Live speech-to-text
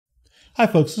Hi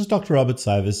folks, this is Dr. Robert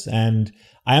CYWES and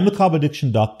I am the Carb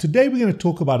Addiction Doc. Today we're going to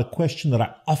talk about a question that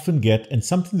I often get and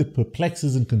something that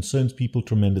perplexes and concerns people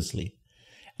tremendously.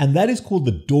 And that is called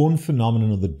the dawn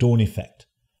phenomenon or the dawn effect.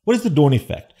 What is the dawn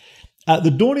effect? The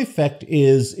dawn effect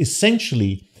is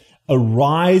essentially a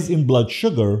rise in blood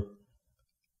sugar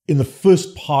in the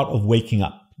first part of waking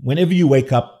up. Whenever you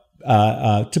wake up,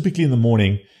 typically in the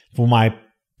morning, for my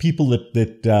people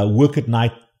that work at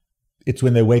night, it's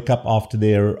when they wake up after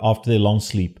their long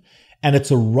sleep, and it's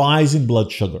a rise in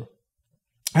blood sugar.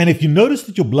 And if you notice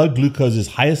that your blood glucose is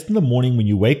highest in the morning when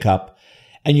you wake up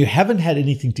and you haven't had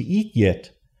anything to eat yet,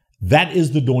 that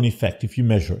is the dawn effect if you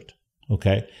measure it.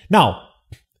 Okay. Now,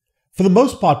 for the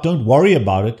most part, don't worry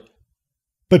about it,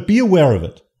 but be aware of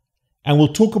it. And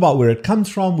we'll talk about where it comes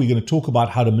from. We're going to talk about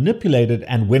how to manipulate it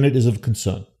and when it is of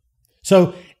concern.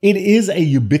 So it is a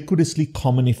ubiquitously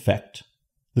common effect,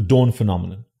 the dawn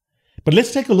phenomenon. But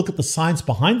let's take a look at the science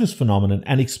behind this phenomenon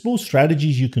and explore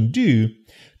strategies you can do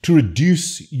to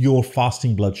reduce your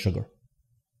fasting blood sugar.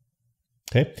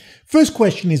 Okay. First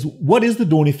question is, what is the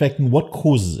dawn effect and what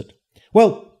causes it?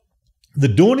 Well, the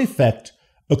dawn effect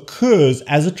occurs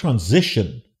as a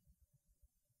transition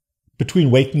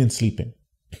between waking and sleeping.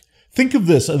 Think of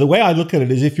this. The way I look at it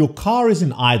is if your car is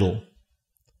in idle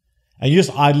and you're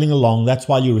just idling along, that's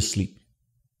while you're asleep.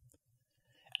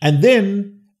 And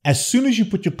then as soon as you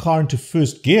put your car into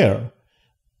first gear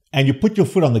and you put your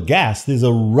foot on the gas, there's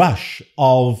a rush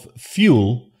of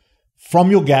fuel from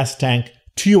your gas tank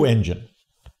to your engine.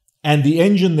 And the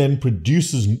engine then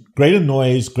produces greater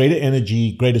noise, greater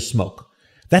energy, greater smoke.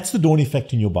 That's the dawn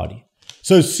effect in your body.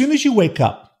 So as soon as you wake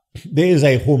up, there is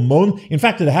a hormone. In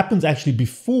fact, it happens actually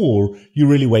before you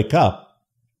really wake up.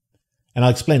 And I'll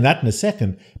explain that in a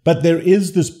second. But there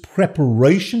is this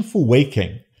preparation for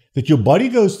waking that your body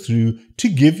goes through to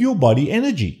give your body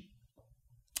energy.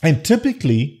 And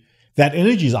typically, that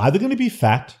energy is either going to be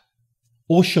fat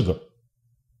or sugar.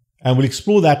 And we'll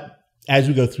explore that as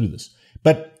we go through this.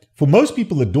 But for most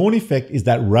people, the dawn effect is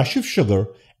that rush of sugar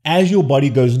as your body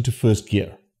goes into first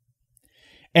gear.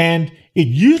 And it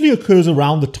usually occurs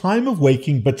around the time of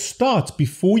waking, but starts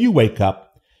before you wake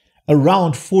up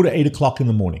around 4 to 8 o'clock in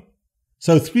the morning.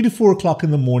 So 3 to 4 o'clock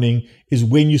in the morning is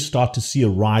when you start to see a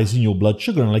rise in your blood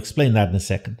sugar, and I'll explain that in a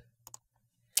second.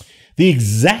 The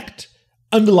exact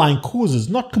underlying cause is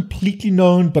not completely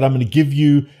known, but I'm going to give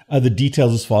you the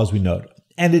details as far as we know it.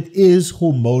 And it is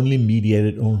hormonally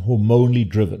mediated or hormonally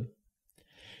driven.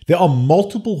 There are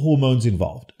multiple hormones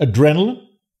involved. Adrenaline,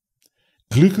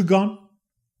 glucagon,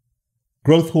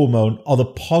 growth hormone are the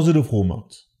positive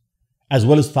hormones, as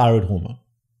well as thyroid hormone.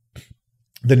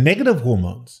 The negative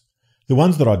hormones, the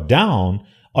ones that are down,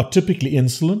 are typically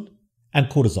insulin and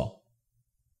cortisol.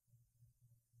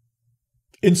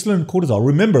 Insulin and cortisol.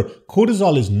 Remember,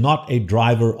 cortisol is not a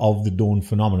driver of the dawn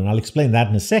phenomenon. I'll explain that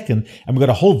in a second. And we've got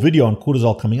a whole video on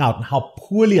cortisol coming out and how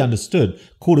poorly understood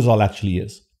cortisol actually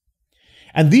is.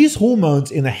 And these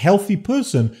hormones in a healthy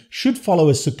person should follow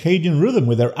a circadian rhythm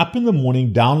where they're up in the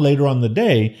morning, down later on the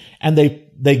day, and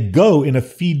they go in a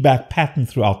feedback pattern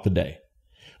throughout the day.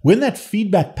 When that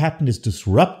feedback pattern is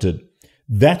disrupted,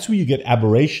 that's where you get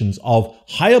aberrations of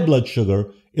higher blood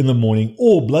sugar in the morning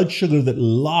or blood sugar that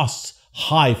lasts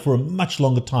high for a much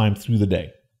longer time through the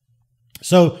day.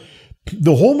 So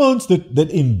the hormones that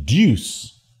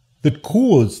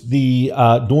cause the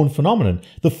dawn phenomenon,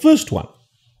 the first one,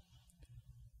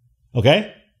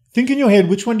 okay? Think in your head,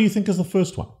 which one do you think is the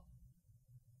first one?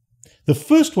 The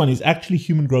first one is actually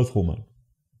human growth hormone.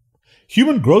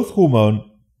 Human growth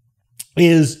hormone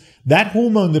is that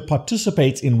hormone that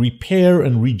participates in repair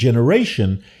and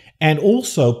regeneration and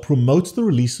also promotes the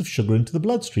release of sugar into the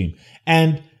bloodstream.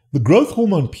 And the growth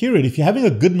hormone period, if you're having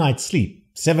a good night's sleep,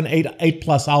 8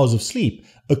 plus hours of sleep,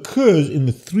 occurs in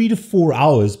the 3 to 4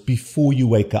 hours before you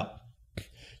wake up.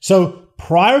 So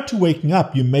prior to waking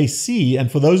up, you may see,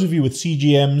 and for those of you with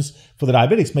CGMs, for the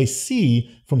diabetics, may see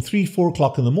from 3, 4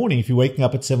 o'clock in the morning, if you're waking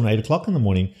up at 7 or 8 o'clock in the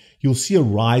morning, you'll see a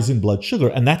rise in blood sugar,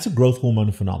 and that's a growth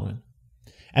hormone phenomenon.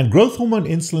 And growth hormone,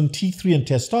 insulin, T3, and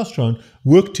testosterone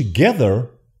work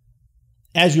together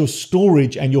as your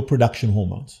storage and your production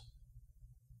hormones.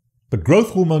 But growth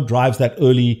hormone drives that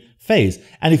early phase.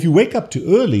 And if you wake up too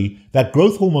early, that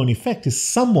growth hormone effect is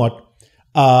somewhat,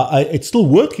 it's still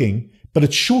working, but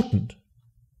it's shortened.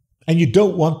 And you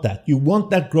don't want that. You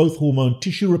want that growth hormone,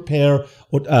 tissue repair,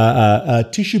 or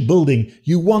tissue building.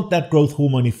 You want that growth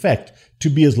hormone effect to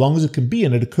be as long as it can be,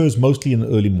 and it occurs mostly in the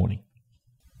early morning.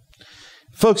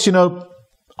 Folks, you know,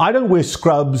 I don't wear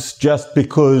scrubs just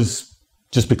because.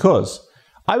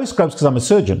 I wear scrubs because I'm a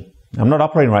surgeon. I'm not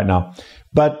operating right now.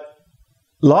 But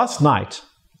last night,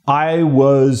 I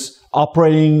was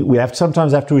operating.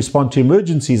 Sometimes have to respond to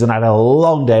emergencies, and I had a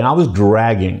long day and I was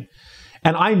dragging.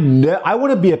 And I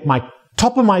want to be at my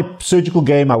top of my surgical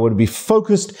game. I want to be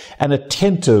focused and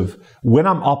attentive when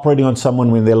I'm operating on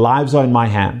someone, when their lives are in my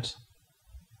hands.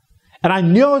 And I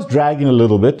knew I was dragging a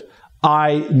little bit.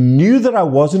 I knew that I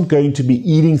wasn't going to be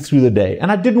eating through the day.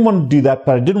 And I didn't want to do that,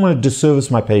 but I didn't want to disservice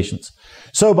my patients.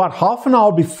 So about half an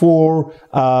hour before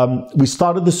we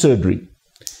started the surgery,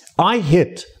 I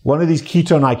hit one of these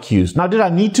ketone IQs. Now, did I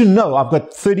need to? No. I've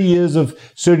got 30 years of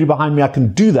surgery behind me. I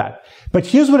can do that. But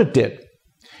here's what it did.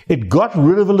 It got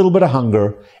rid of a little bit of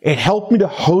hunger. It helped me to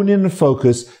hone in and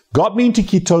focus, got me into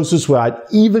ketosis where I'd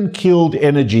even killed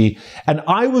energy. And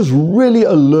I was really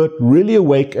alert, really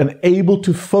awake, and able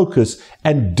to focus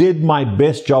and did my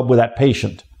best job with that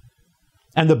patient.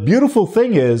 And the beautiful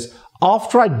thing is,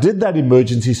 after I did that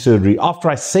emergency surgery, after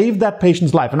I saved that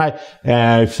patient's life, and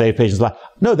I saved patient's life.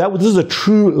 No, this is a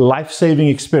true life-saving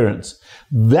experience.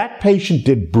 That patient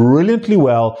did brilliantly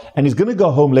well, and he's going to go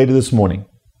home later this morning.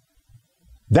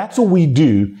 That's what we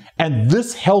do, and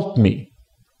this helped me.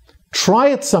 Try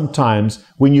it sometimes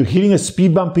when you're hitting a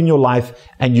speed bump in your life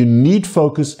and you need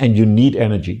focus and you need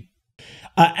energy.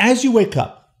 As you wake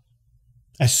up,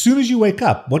 as soon as you wake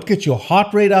up, what gets your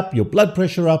heart rate up, your blood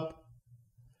pressure up?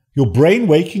 Your brain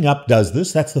waking up does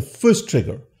this. That's the first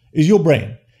trigger, is your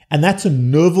brain. And that's a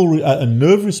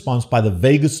nerve response by the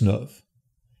vagus nerve.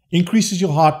 Increases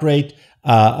your heart rate.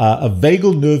 A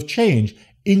vagal nerve change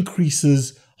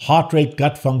increases heart rate,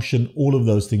 gut function, all of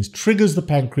those things. Triggers the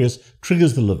pancreas,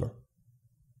 triggers the liver.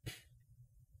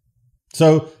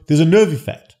 So there's a nerve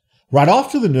effect. Right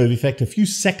after the nerve effect, a few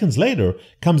seconds later,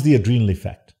 comes the adrenal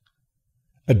effect.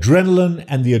 Adrenaline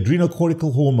and the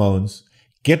adrenocortical hormones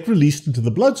get released into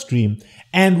the bloodstream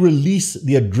and release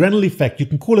the adrenal effect. You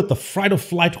can call it the fight or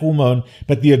flight hormone,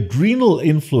 but the adrenal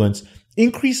influence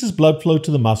increases blood flow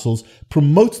to the muscles,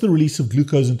 promotes the release of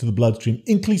glucose into the bloodstream,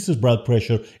 increases blood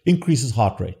pressure, increases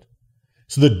heart rate.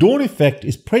 So the dawn effect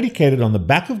is predicated on the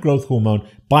back of growth hormone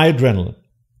by adrenaline.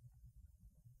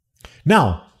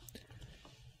 Now,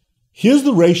 here's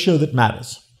the ratio that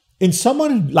matters. In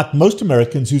someone like most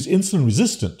Americans who's insulin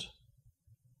resistant,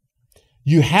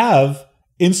 you have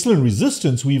insulin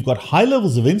resistance where you've got high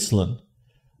levels of insulin,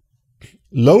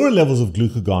 lower levels of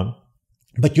glucagon,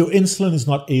 but your insulin is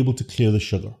not able to clear the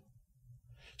sugar.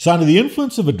 So under the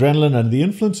influence of adrenaline and the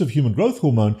influence of human growth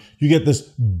hormone, you get this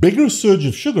bigger surge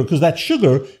of sugar because that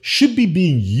sugar should be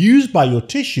being used by your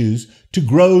tissues to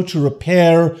grow, to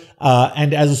repair,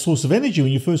 and as a source of energy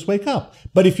when you first wake up.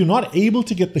 But if you're not able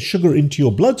to get the sugar into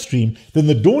your bloodstream, then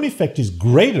the dawn effect is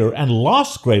greater and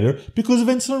lasts greater because of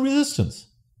insulin resistance.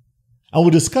 And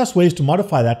we'll discuss ways to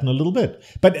modify that in a little bit.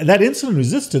 But that insulin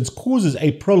resistance causes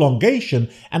a prolongation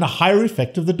and a higher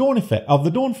effect of the dawn effect, of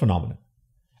the dawn phenomenon.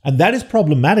 And that is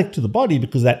problematic to the body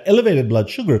because that elevated blood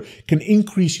sugar can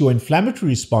increase your inflammatory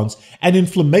response, and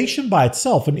inflammation by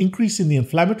itself, an increase in the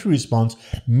inflammatory response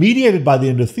mediated by the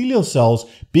endothelial cells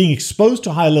being exposed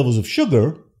to high levels of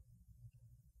sugar,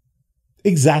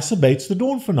 exacerbates the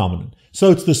dawn phenomenon.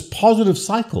 So it's this positive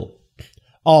cycle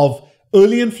of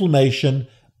early inflammation,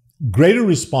 greater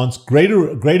response,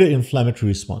 greater inflammatory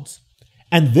response.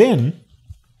 And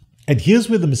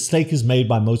here's where the mistake is made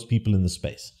by most people in the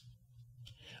space.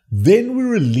 Then we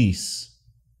release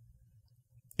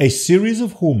a series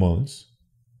of hormones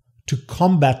to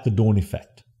combat the dawn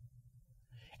effect.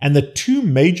 And the two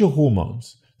major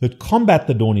hormones that combat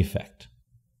the dawn effect,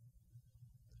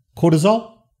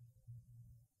 cortisol.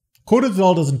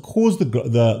 Cortisol doesn't cause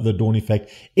the dawn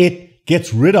effect. It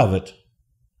gets rid of it.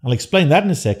 I'll explain that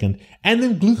in a second. And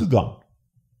then glucagon.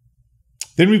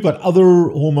 Then we've got other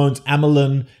hormones,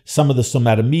 amylin, some of the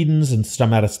somatomedins and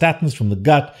somatostatins from the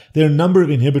gut. There are a number of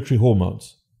inhibitory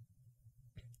hormones.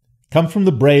 Come from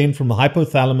the brain, from the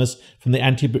hypothalamus, from the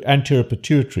anterior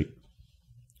pituitary.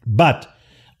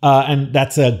 And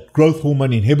that's a growth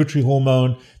hormone, inhibitory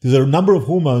hormone. There's a number of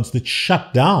hormones that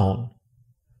shut down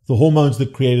the hormones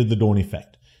that created the dawn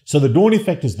effect. So the dawn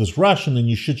effect is this rush, and then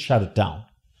you should shut it down.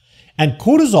 And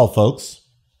cortisol, folks,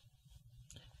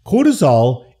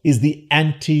 cortisol is the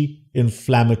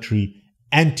anti-inflammatory,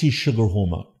 anti-sugar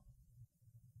hormone.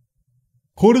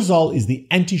 Cortisol is the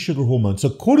anti-sugar hormone. So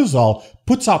cortisol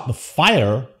puts out the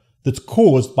fire that's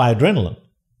caused by adrenaline.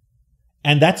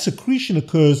 And that secretion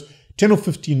occurs 10 or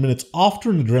 15 minutes after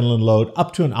an adrenaline load,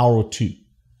 up to an hour or two.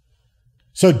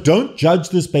 So don't judge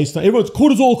this based on everyone's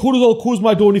cortisol caused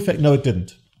my dawn effect. No, it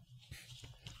didn't.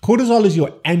 Cortisol is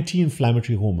your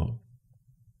anti-inflammatory hormone.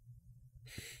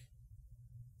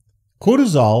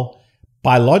 Cortisol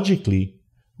biologically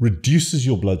reduces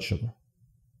your blood sugar.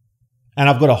 And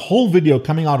I've got a whole video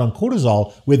coming out on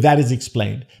cortisol where that is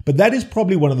explained. But that is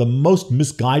probably one of the most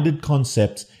misguided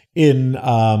concepts in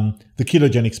the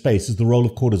ketogenic space, is the role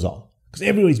of cortisol. Because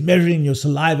everybody's measuring your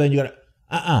saliva and you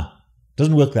got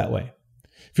doesn't work that way.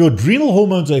 If your adrenal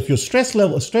hormones or if your stress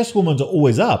hormones are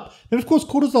always up, then of course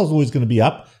cortisol is always going to be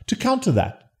up to counter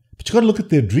that. But you've got to look at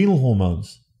the adrenal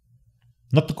hormones,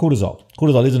 not the cortisol.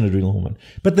 Cortisol is an adrenal hormone.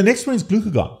 But the next one is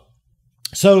glucagon.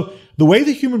 So the way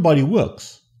the human body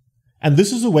works, and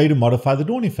this is a way to modify the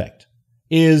dawn effect,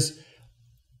 is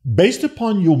based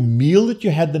upon your meal that you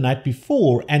had the night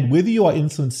before and whether you are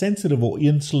insulin sensitive or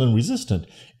insulin resistant.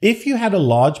 If you had a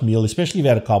large meal, especially if you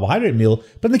had a carbohydrate meal,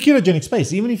 but in the ketogenic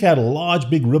space, even if you had a large,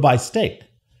 big ribeye steak,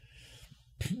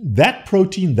 that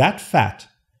protein, that fat,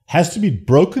 has to be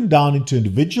broken down into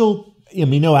individual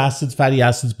amino acids, fatty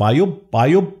acids by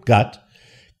your gut,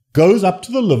 goes up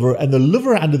to the liver, and the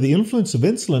liver, under the influence of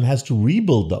insulin, has to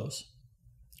rebuild those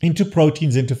into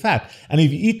proteins, into fat. And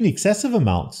if you eat in excessive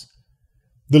amounts,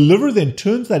 the liver then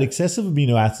turns that excessive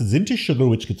amino acids into sugar,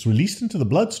 which gets released into the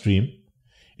bloodstream,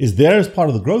 is there as part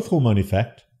of the growth hormone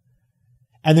effect,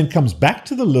 and then comes back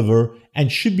to the liver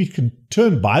and should be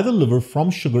turned by the liver from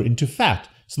sugar into fat.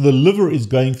 So the liver is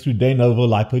going through de novo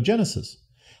lipogenesis.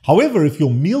 However, if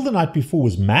your meal the night before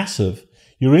was massive,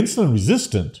 you're insulin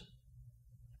resistant,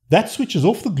 that switches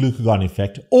off the glucagon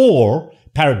effect, or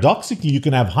paradoxically, you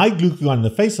can have high glucagon in the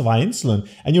face of high insulin,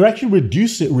 and you're actually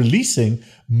releasing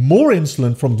more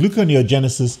insulin from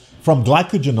gluconeogenesis, from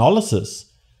glycogenolysis,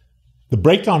 the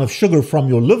breakdown of sugar from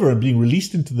your liver and being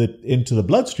released into the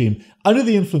bloodstream under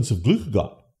the influence of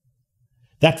glucagon.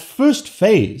 That first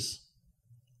phase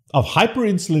of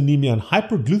hyperinsulinemia and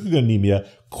hyperglucagonemia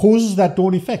causes that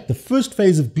dawn effect. The first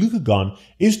phase of glucagon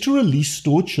is to release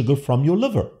stored sugar from your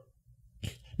liver.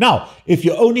 Now, if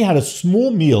you only had a small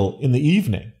meal in the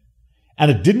evening and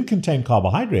it didn't contain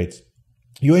carbohydrates,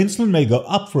 your insulin may go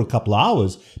up for a couple of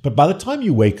hours, but by the time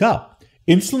you wake up,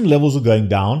 insulin levels are going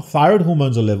down, thyroid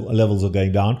hormones levels are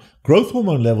going down, growth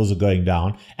hormone levels are going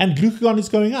down, and glucagon is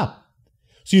going up.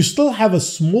 So you still have a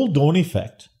small dawn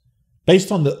effect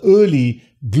based on the early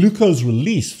glucose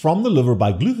release from the liver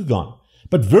by glucagon,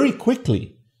 but very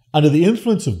quickly, under the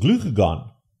influence of glucagon,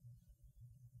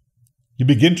 you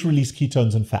begin to release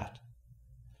ketones and fat.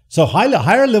 So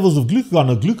higher levels of glucagon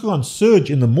or glucagon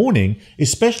surge in the morning,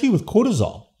 especially with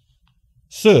cortisol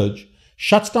surge,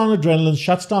 shuts down adrenaline,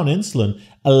 shuts down insulin,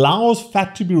 allows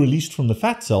fat to be released from the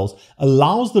fat cells,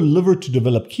 allows the liver to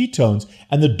develop ketones,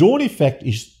 and the dawn effect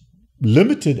is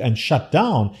limited and shut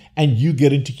down, and you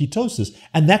get into ketosis.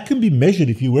 And that can be measured.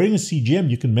 If you're wearing a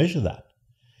CGM, you can measure that.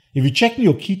 If you're checking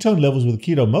your ketone levels with a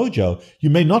Keto Mojo, you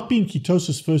may not be in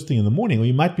ketosis first thing in the morning, or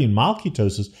you might be in mild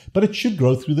ketosis, but it should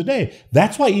grow through the day.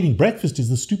 That's why eating breakfast is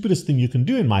the stupidest thing you can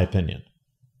do, in my opinion.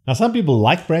 Now, some people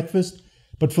like breakfast,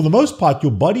 but for the most part,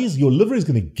 your liver is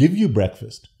going to give you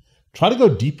breakfast. Try to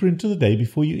go deeper into the day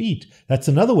before you eat. That's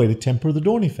another way to temper the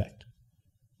dawn effect.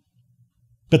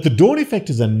 But the dawn effect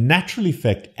is a natural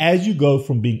effect as you go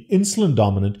from being insulin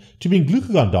dominant to being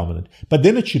glucagon dominant. But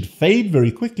then it should fade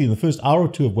very quickly in the first hour or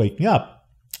two of waking up.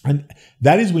 And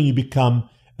that is when you become,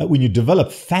 when you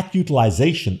develop fat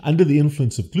utilization under the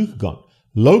influence of glucagon,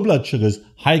 low blood sugars,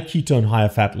 high ketone, higher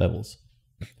fat levels.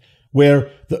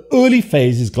 Where the early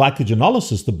phase is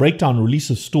glycogenolysis, the breakdown and release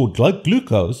of stored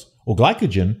glucose or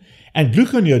glycogen, and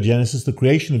gluconeogenesis, the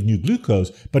creation of new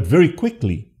glucose, but very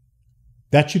quickly,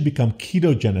 that should become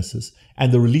ketogenesis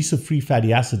and the release of free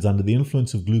fatty acids under the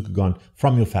influence of glucagon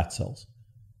from your fat cells.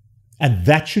 And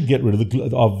that should get rid of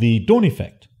the dawn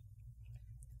effect.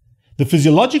 The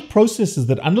physiologic processes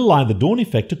that underlie the dawn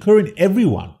effect occur in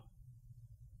everyone,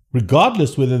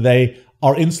 regardless whether they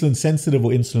are insulin sensitive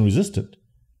or insulin resistant.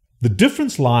 The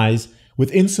difference lies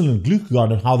with insulin and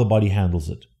glucagon and how the body handles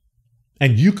it.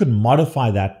 And you can modify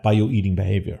that by your eating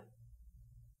behavior.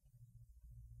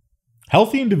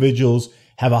 Healthy individuals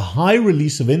have a high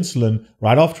release of insulin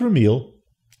right after a meal,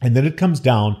 and then it comes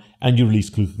down and you release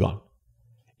glucagon.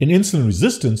 In insulin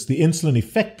resistance, the insulin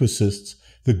effect persists,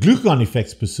 the glucagon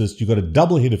effects persist, you've got a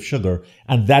double hit of sugar,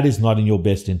 and that is not in your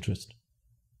best interest.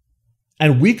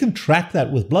 And we can track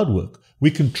that with blood work. We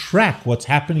can track what's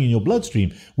happening in your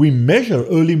bloodstream. We measure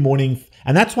early morning,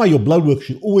 and that's why your blood work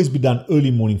should always be done early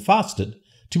morning fasted,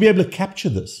 to be able to capture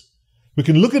this. We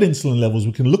can look at insulin levels,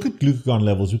 we can look at glucagon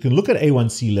levels, we can look at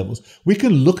A1C levels, we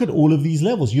can look at all of these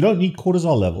levels. You don't need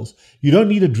cortisol levels, you don't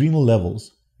need adrenal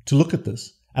levels to look at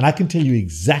this. And I can tell you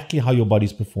exactly how your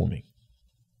body's performing.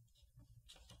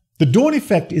 The dawn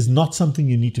effect is not something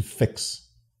you need to fix.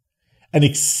 an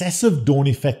excessive dawn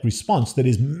effect response that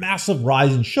is massive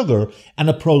rise in sugar and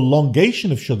a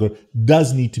prolongation of sugar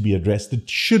does need to be addressed. It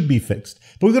should be fixed.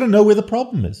 But we've got to know where the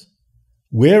problem is.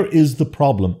 Where is the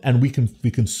problem? And we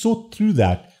can sort through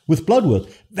that with blood work.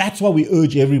 That's why we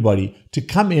urge everybody to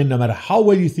come in, no matter how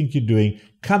well you think you're doing,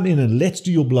 come in and let's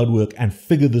do your blood work and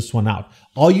figure this one out.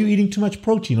 Are you eating too much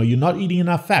protein? Are you not eating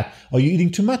enough fat? Are you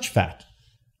eating too much fat?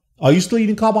 Are you still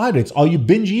eating carbohydrates? Are you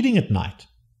binge eating at night?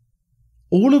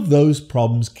 All of those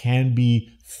problems can be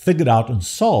figured out and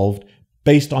solved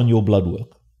based on your blood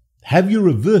work. Have you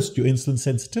reversed your insulin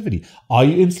sensitivity? Are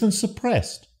you insulin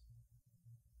suppressed?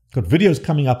 Got videos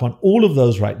coming up on all of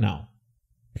those right now.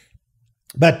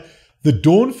 But the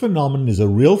dawn phenomenon is a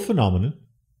real phenomenon.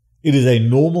 It is a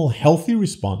normal, healthy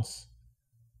response.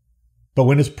 But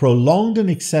when it's prolonged and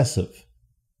excessive,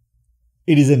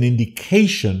 it is an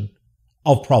indication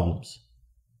of problems.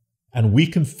 And we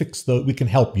can fix those, we can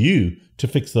help you to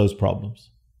fix those problems.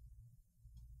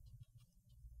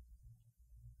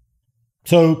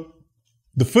 So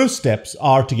the first steps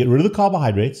are to get rid of the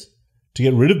carbohydrates, to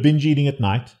get rid of binge eating at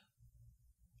night,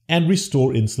 and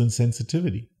restore insulin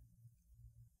sensitivity.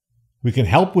 We can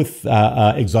help with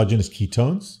exogenous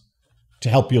ketones to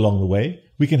help you along the way.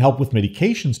 We can help with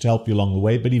medications to help you along the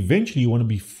way, but eventually you want to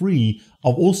be free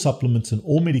of all supplements and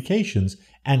all medications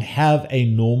and have a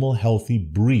normal, healthy,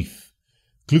 brief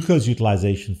glucose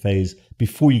utilization phase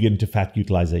before you get into fat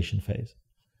utilization phase.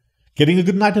 Getting a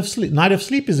good night of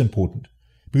sleep is important,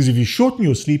 because if you shorten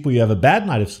your sleep or you have a bad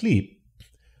night of sleep,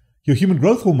 your human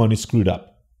growth hormone is screwed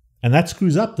up, and that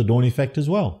screws up the dawn effect as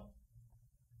well.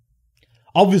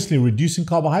 Obviously, reducing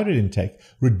carbohydrate intake,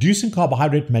 reducing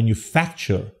carbohydrate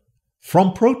manufacture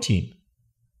from protein.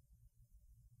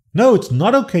 No, it's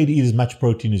not okay to eat as much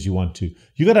protein as you want to.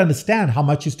 You got to understand how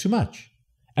much is too much.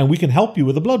 And we can help you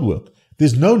with the blood work.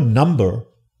 There's no number,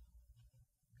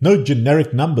 no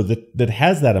generic number that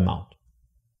has that amount.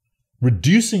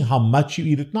 Reducing how much you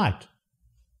eat at night.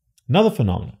 Another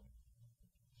phenomenon.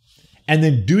 And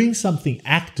then doing something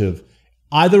active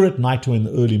either at night or in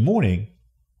the early morning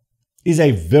is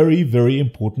a very, very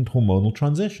important hormonal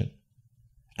transition.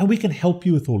 And we can help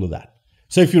you with all of that.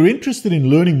 So if you're interested in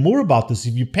learning more about this,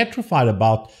 if you're petrified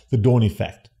about the dawn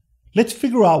effect, let's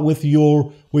figure out whether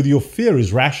your fear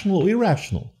is rational or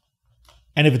irrational.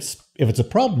 And if it's a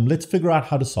problem, let's figure out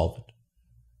how to solve it.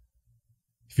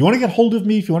 If you want to get hold of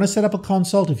me, if you want to set up a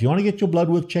consult, if you want to get your blood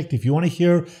work checked, if you want to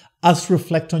hear us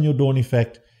reflect on your dawn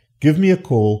effect, give me a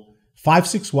call.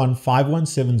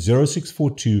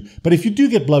 561-517-0642. But if you do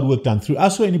get blood work done through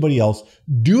us or anybody else,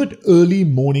 do it early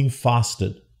morning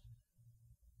fasted.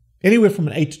 Anywhere from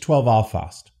an 8 to 12 hour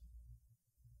fast.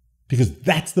 Because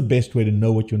that's the best way to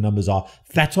know what your numbers are.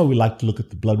 That's why we like to look at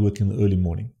the blood work in the early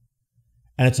morning.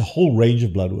 And it's a whole range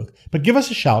of blood work. But give us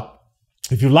a shout.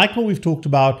 If you like what we've talked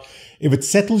about, if it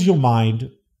settles your mind,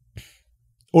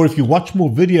 or if you watch more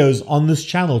videos on this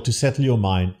channel to settle your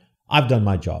mind, I've done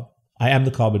my job. I am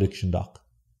the Carb Addiction Doc.